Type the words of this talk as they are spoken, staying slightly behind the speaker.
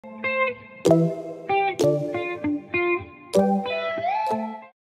All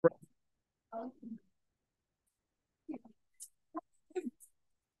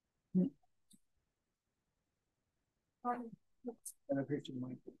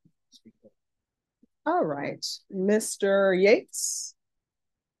right, Mr. Yates.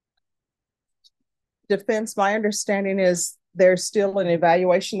 Defense, my understanding is there's still an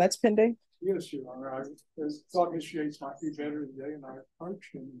evaluation that's pending. Yes, Your Honor. I thought Mr. Yates might be better today, and I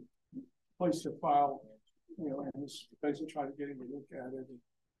approached him, placed a file, and was basically trying to get him to look at it.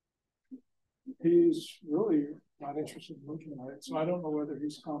 He's really not interested in looking at it, so I don't know whether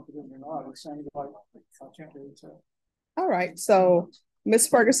he's competent or not. It sounded like I can't really tell. All right, so Ms.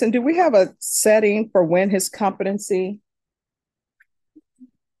 Ferguson, do we have a setting for when his competency?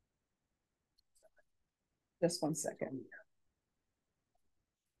 Just 1 second.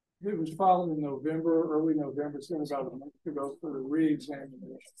 It was filed in November, early November. It's been about a month ago for the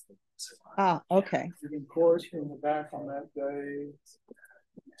re-examination. Ah, okay. In court in the back on that day,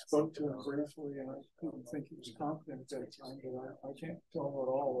 spoke to him briefly, and I didn't think he was competent at that time, but I can't tell him at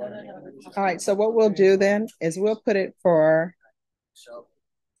all. Right. All right, so what we'll do then is we'll put it for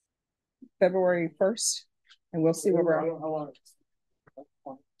February 1st, and we'll see where we're at. I don't know how long.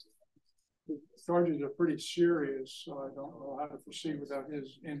 The charges are pretty serious, so I don't know how to proceed without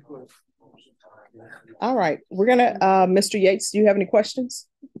his input. All right, we're gonna, Mr. Yates, do you have any questions?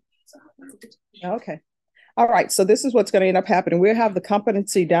 Okay. All right, so this is what's going to end up happening. We'll have the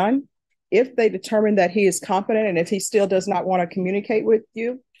competency done. If they determine that he is competent and if he still does not want to communicate with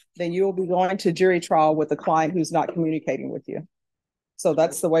you, then you will be going to jury trial with the client who's not communicating with you. So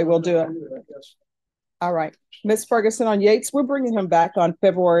that's the way we'll do it. All right. Ms. Ferguson, on Yates, we're bringing him back on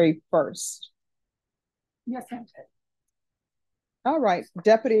February 1st. Yes, ma'am. All right.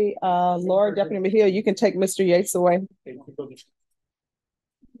 Deputy Laura, Deputy Mejia, you can take Mr. Yates away.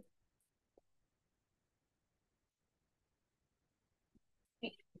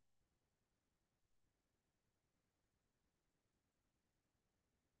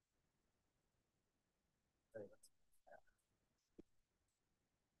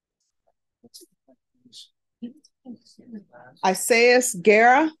 Isaias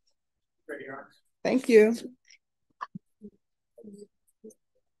Guerra. Thank you.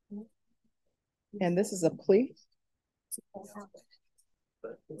 And this is a plea.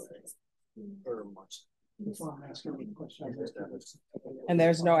 And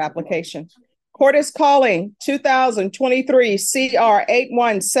there's no application. Court is calling 2023 CR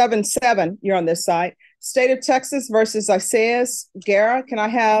 8177. You're on this side. State of Texas versus Isaias Guerra. Can I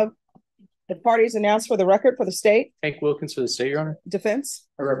have the parties announced for the record for the state? Hank Wilkins for the state, Your Honor. Defense?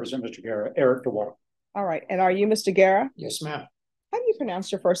 I represent Mr. Guerra, Eric DeWalt. All right. And are you Mr. Guerra? Yes, ma'am. How do you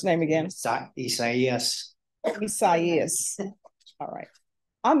pronounce your first name again? Isaias. Isaias. All right.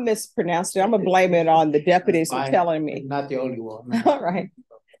 I'm mispronounced it. I'm going to blame it on the deputies for telling me. Not the only one. All right.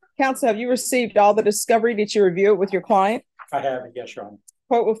 Counsel, have you received all the discovery? Did you review it with your client? I have it, yes, Your Honor.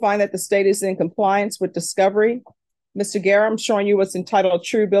 Court will find that the state is in compliance with discovery. Mr. Guerra, I'm showing you what's entitled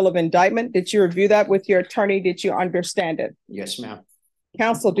True Bill of Indictment. Did you review that with your attorney? Did you understand it? Yes, ma'am.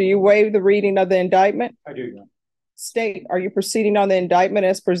 Counsel, do you waive the reading of the indictment? I do, Your Honor. State, are you proceeding on the indictment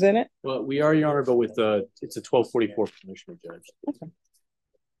as presented? Well, we are, Your Honor, but with it's a 1244 Commissioner Judge. Okay.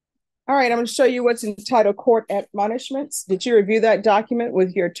 All right, I'm going to show you what's entitled Court Admonishments. Did you review that document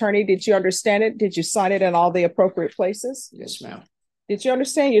with your attorney? Did you understand it? Did you sign it in all the appropriate places? Yes, ma'am. Did you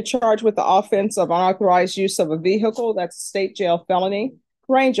understand you're charged with the offense of unauthorized use of a vehicle? That's a state jail felony.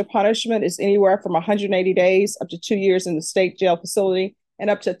 Range of punishment is anywhere from 180 days up to 2 years in the state jail facility and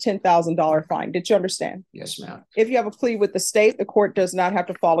up to a $10,000 fine. Did you understand? Yes, ma'am. If you have a plea with the state, the court does not have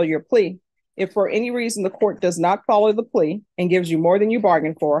to follow your plea. If for any reason the court does not follow the plea and gives you more than you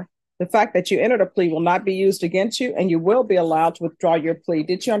bargained for, the fact that you entered a plea will not be used against you and you will be allowed to withdraw your plea.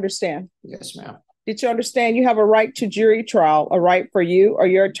 Did you understand? Yes, ma'am. Did you understand you have a right to jury trial, a right for you or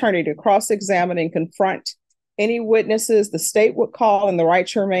your attorney to cross-examine and confront any witnesses the state would call and the right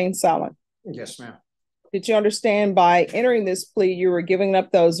to remain silent? Yes, ma'am. Did you understand by entering this plea, you were giving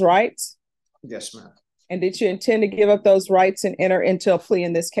up those rights? Yes, ma'am. And did you intend to give up those rights and enter into a plea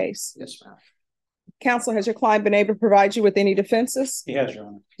in this case? Yes, ma'am. Counsel, has your client been able to provide you with any defenses? He has, Your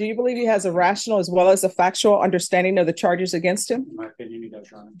Honor. Do you believe he has a rational as well as a factual understanding of the charges against him? In my opinion, he does,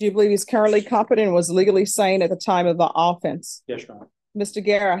 Your Honor. Do you believe he's currently competent and was legally sane at the time of the offense? Yes, Your Honor. Mr.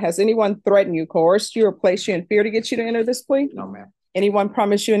 Guerra, has anyone threatened you, coerced you, or placed you in fear to get you to enter this plea? No, ma'am. Anyone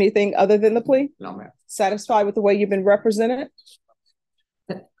promised you anything other than the plea? No, ma'am. Satisfied with the way you've been represented?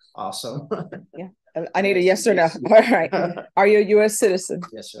 Awesome. Yeah. I need a yes or no. All right. Are you a U.S. citizen?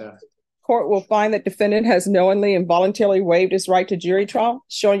 Yes, sir. Court will find that defendant has knowingly and voluntarily waived his right to jury trial,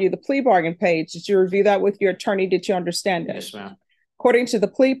 showing you the plea bargain page. Did you review that with your attorney? Did you understand it? Yes, ma'am. According to the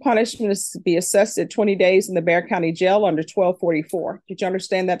plea, punishment is to be assessed at 20 days in the Bexar County Jail under 1244. Did you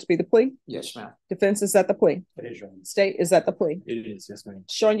understand that to be the plea? Yes, ma'am. Defense, is that the plea? It is, Your Honor. State, is that the plea? It is, yes, ma'am.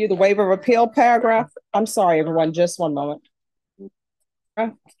 Showing you the waiver of appeal paragraph. I'm sorry, everyone, just one moment.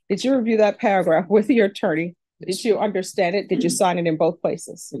 Did you review that paragraph with your attorney? Did you understand it? Did you sign it in both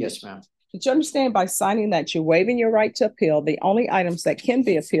places? Yes, ma'am. Did you understand by signing that you're waiving your right to appeal? The only items that can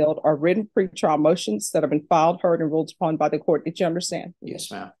be appealed are written pretrial motions that have been filed, heard, and ruled upon by the court. Did you understand? Yes,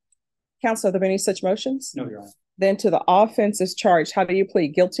 ma'am. Counsel, are there any such motions? No, Your Honor. Then to the offenses charged, how do you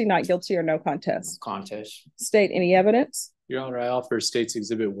plead? Guilty, not guilty, or no contest? Contest. State any evidence? Your Honor, I offer State's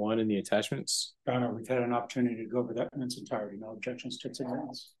Exhibit 1 in the attachments. Your Honor, we've had an opportunity to go over that in its entirety. No objections to its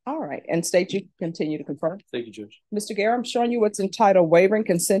advance. All right, and state you continue to confirm. Thank you, Judge. Mr. Guerra, I'm showing you what's entitled Waiving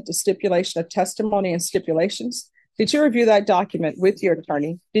Consent to Stipulation of Testimony and Stipulations. Did you review that document with your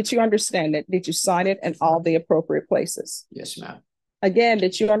attorney? Did you understand it? Did you sign it in all the appropriate places? Yes, ma'am. Again,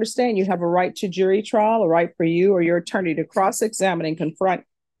 did you understand you have a right to jury trial, a right for you or your attorney to cross-examine and confront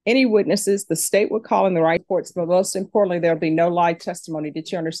any witnesses the state would call in the right courts, but most importantly, there'll be no live testimony.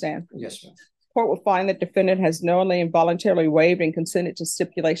 Did you understand? Yes, ma'am. Court will find that defendant has knowingly and voluntarily waived and consented to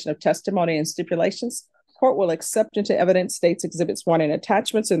stipulation of testimony and stipulations. Court will accept into evidence State's Exhibits 1 and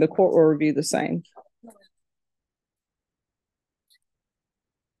attachments, and the court will review the same.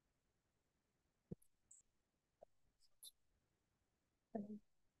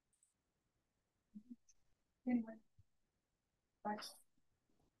 Anyway. Right.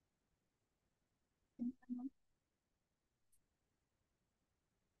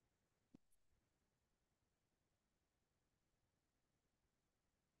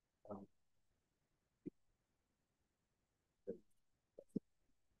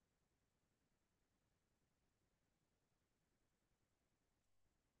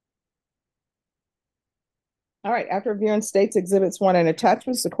 All right, after reviewing State's Exhibits 1 and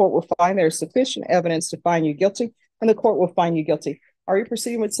attachments, the court will find there is sufficient evidence to find you guilty, and the court will find you guilty. Are you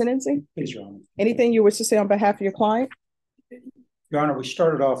proceeding with sentencing? Please, Your Honor. Anything you wish to say on behalf of your client? Your Honor, we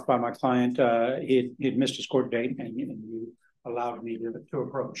started off by my client, he'd missed his court date and you allowed me to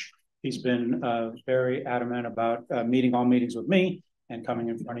approach. He's been very adamant about meeting all meetings with me and coming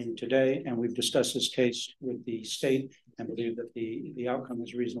in front of you today. And we've discussed this case with the state and believe that the outcome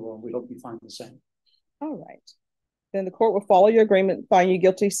is reasonable. And we hope you find the same. All right. Then the court will follow your agreement, find you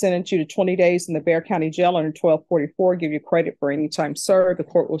guilty, sentence you to 20 days in the Bexar County Jail under 1244, give you credit for any time served. The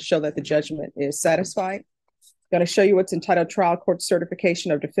court will show that the judgment is satisfied. Going to show you what's entitled Trial Court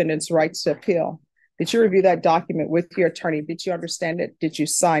Certification of Defendant's Rights to Appeal. Did you review that document with your attorney? Did you understand it? Did you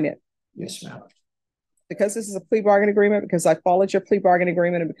sign it? Yes, ma'am. Because this is a plea bargain agreement, because I followed your plea bargain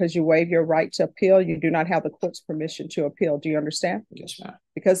agreement, and because you waive your right to appeal, you do not have the court's permission to appeal. Do you understand? Yes, ma'am.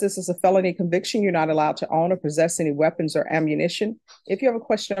 Because this is a felony conviction, you're not allowed to own or possess any weapons or ammunition. If you have a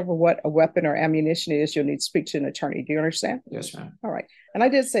question over what a weapon or ammunition is, you'll need to speak to an attorney. Do you understand? Yes, ma'am. All right. And I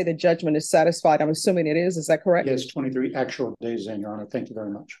did say the judgment is satisfied. I'm assuming it is. Is that correct? Yes, 23 actual days in, Your Honor. Thank you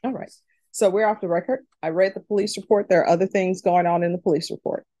very much. All right. So we're off the record. I read the police report. There are other things going on in the police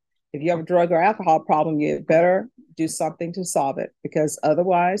report. If you have a drug or alcohol problem, you better do something to solve it, because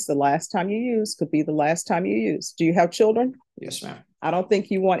otherwise the last time you use could be the last time you use. Do you have children? Yes, ma'am. I don't think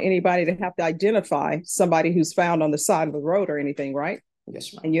you want anybody to have to identify somebody who's found on the side of the road or anything, right?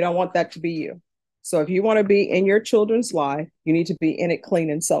 Yes, ma'am. And you don't want that to be you. So if you want to be in your children's life, you need to be in it clean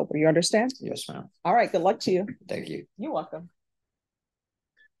and sober. You understand? Yes, ma'am. All right. Good luck to you. Thank you. You're welcome.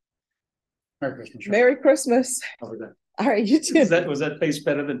 Merry Christmas. Your Merry Christmas. Honor. Over there. All right. You too. Was that face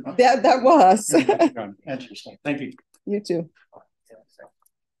better than That was. Interesting. Thank you. You too.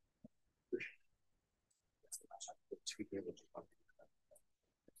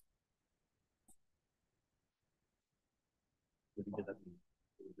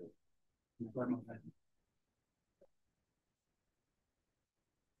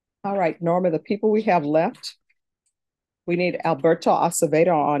 All right, Norma, the people we have left, we need Alberto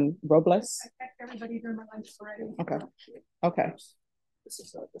Acevedo on Robles. I checked everybody during my lunch already. Okay. Okay.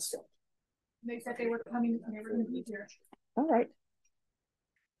 They said they were coming and they were going to be here. All right.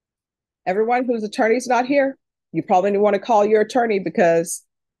 Everyone whose attorney's not here, you probably want to call your attorney, because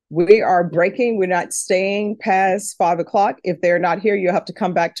we are breaking. We're not staying past 5 o'clock. If they're not here, you'll have to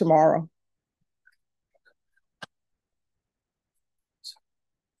come back tomorrow.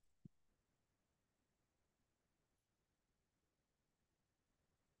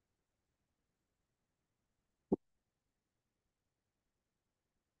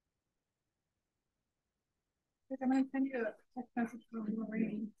 I'm going to send you a text message from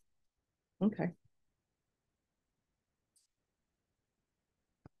Lorraine. Okay.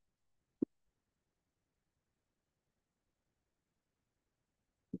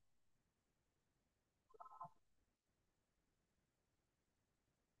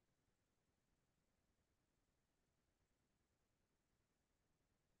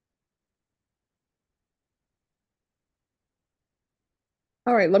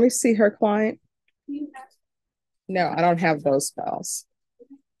 All right, let me see her client. No, I don't have those files.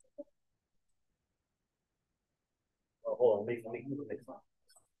 Oh, hold on,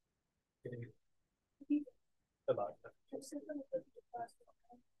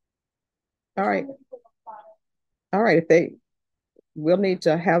 All right. All right, if we'll need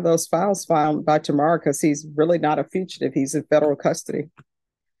to have those files filed by tomorrow because he's really not a fugitive. He's in federal custody.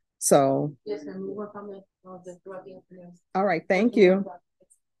 So. Yes, ma'am. We'll work on that throughout the afternoon. All right, thank you.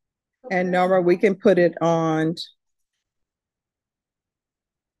 And Norma, we can put it on.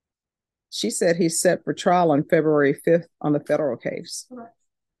 She said he's set for trial on February 5th on the federal case. Correct.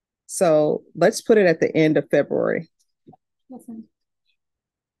 So let's put it at the end of February. Yes, ma'am.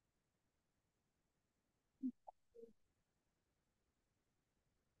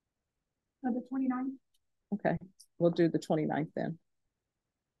 The 29th. Okay, we'll do the 29th then.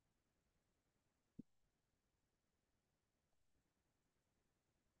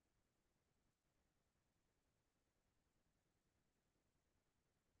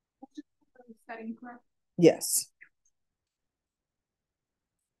 Setting, correct? Yes.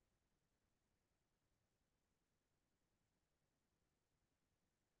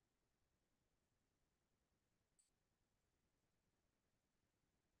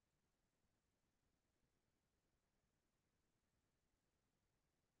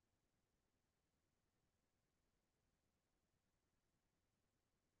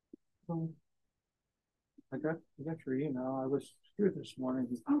 I got your email. I was here this morning.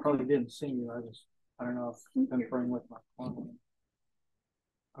 You probably didn't see me. I don't know if conferring with my client.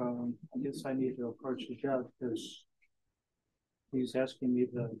 I guess I need to approach the judge because he's asking me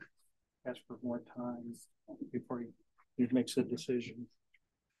to ask for more time before he makes a decision.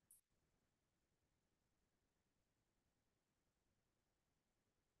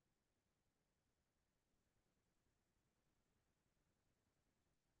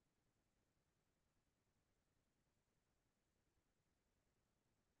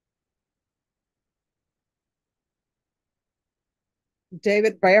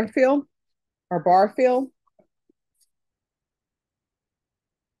 David Barfield or Barfield.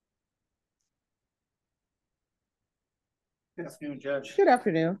 Good afternoon, Judge. Good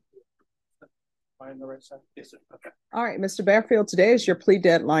afternoon. Am I on the right side? Yes, sir. Okay. All right, Mr. Barfield, today is your plea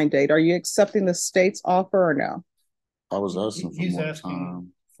deadline date. Are you accepting the state's offer or no? I was asking for He's more asking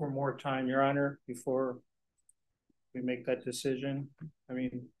time. for more time, Your Honor, before we make that decision. I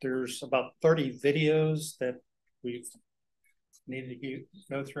mean, there's about 30 videos that we've needed to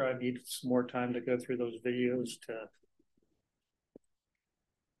go through. I need some more time to go through those videos to.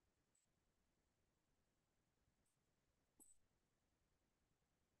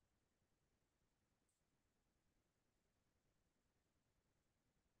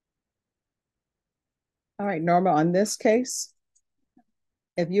 All right, Norma, on this case,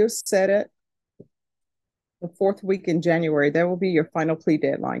 if you set it the 4th week in January, that will be your final plea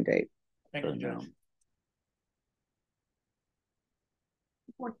deadline date. Thank you, Judge.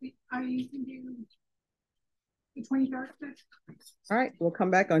 Fourth week. I can do the 23rd. All right, we'll come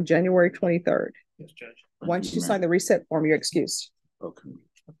back on January 23rd. Yes, Judge. Once you sign the reset form, you're excused. Okay.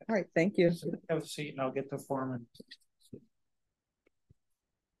 All right, thank you. Have a seat and I'll get the form. And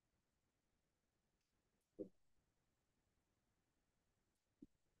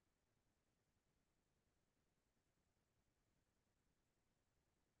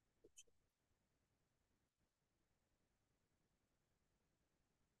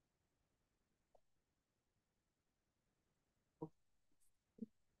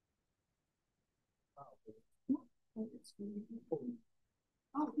Oh,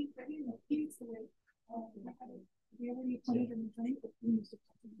 he's the way. We already put it in the drink, but we used to.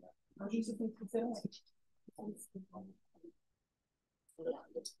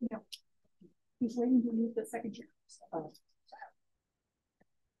 Yeah. He's waiting to leave the second year.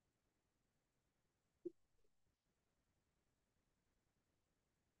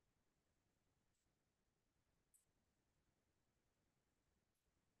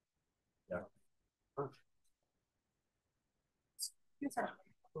 Yes, sir.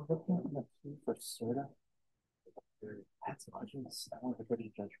 For soda. That's audience. I want to go to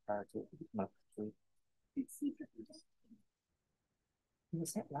judge prior to my plea.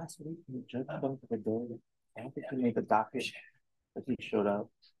 Was that last week? The judge went to the door. I don't think he made the docket, but he showed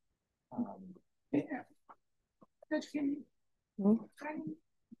up. Yeah. Judge Kennedy. Hmm?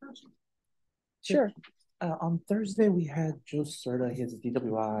 Sure. On Thursday, we had Joe Serta. He has a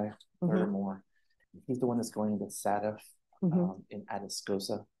DWI, Mhm. or more. He's the one that's going to SATF in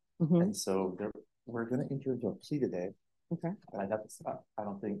Atascosa. And so we're going to enter into a plea today. Okay. I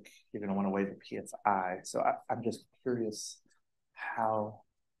don't think you're going to want to waive the PSI. So I'm just curious how,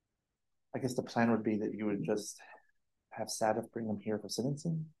 I guess the plan would be that you would just have SATF bring him here for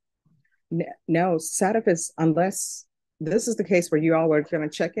sentencing? No, SATF is, unless this is the case where you all are going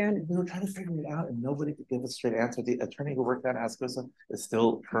to check in. We were trying to figure it out and nobody could give us a straight answer. The attorney who worked at Atascosa is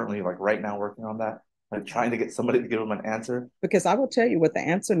still currently, like right now, working on that, like trying to get somebody to give him an answer. Because I will tell you what the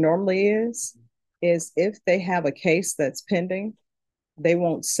answer normally is if they have a case that's pending, they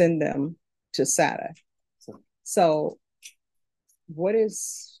won't send them to SATF. So what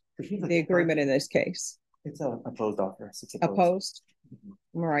is the agreement in this case? It's a opposed offer. It's opposed.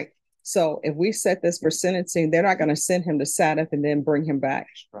 All right. So if we set this for sentencing, they're not going to send him to SATF and then bring him back.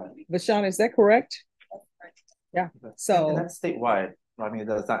 Right. But Sean, is that correct? Yeah. So and that's statewide. I mean,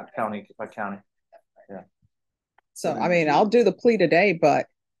 that's not county by county. Yeah. So I mean, I'll do the plea today, but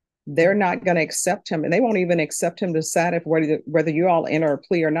they're not going to accept him, and they won't even accept him to SATF whether you all enter a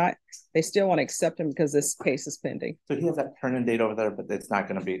plea or not. They still won't accept him because this case is pending. So he has that turn-in date over there, but it's not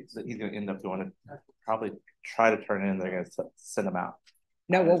going to be. He's going to end up doing it. Probably try to turn in. They're going to send him out.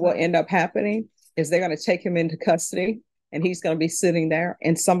 No, what will end up happening is they're going to take him into custody, and he's going to be sitting there,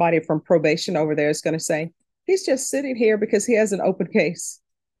 and somebody from probation over there is going to say, he's just sitting here because he has an open case.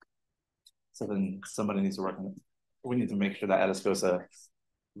 So then somebody needs to work on it. We need to make sure that Atascosa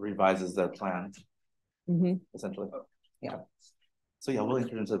revises their plan, essentially. Yeah. So yeah, we'll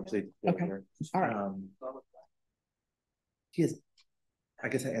enter into the plea. Okay. Here. All right. He has, I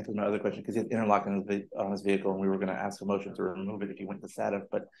guess I answered my other question because he has interlock on his vehicle, and we were going to ask a motion to remove it if he went to SATF.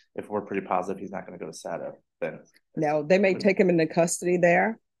 But if we're pretty positive he's not going to go to SATF, then no, they may take him into custody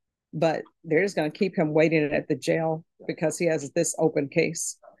there, but they're just going to keep him waiting at the jail because he has this open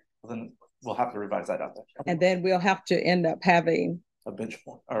case. Well, then we'll have to revise that out there. And then we'll have to end up having a bench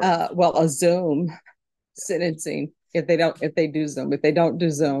warrant, a Zoom sentencing if they do Zoom. If they don't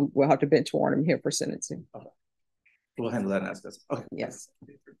do Zoom, we'll have to bench warrant him here for sentencing. Okay. We'll handle that in Atascosa. Okay. Yes.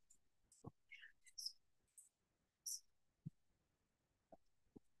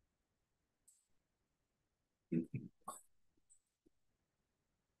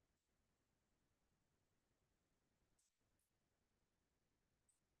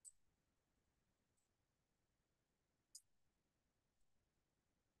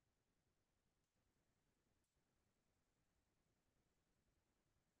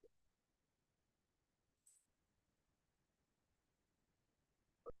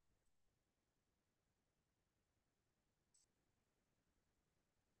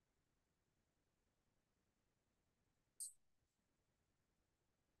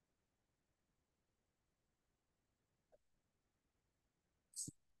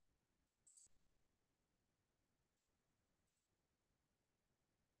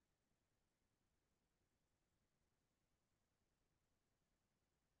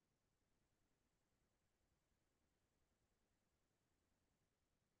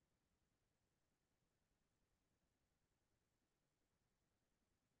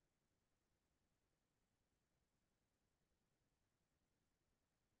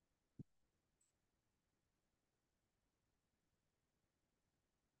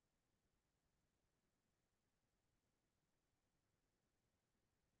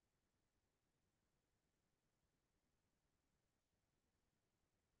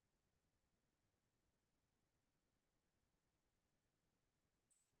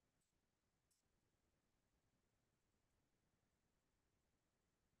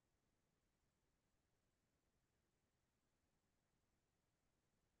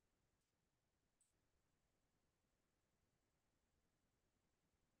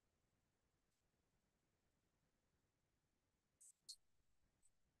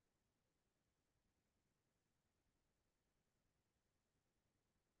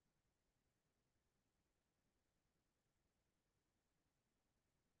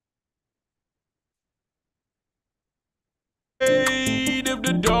 If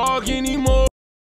the dog any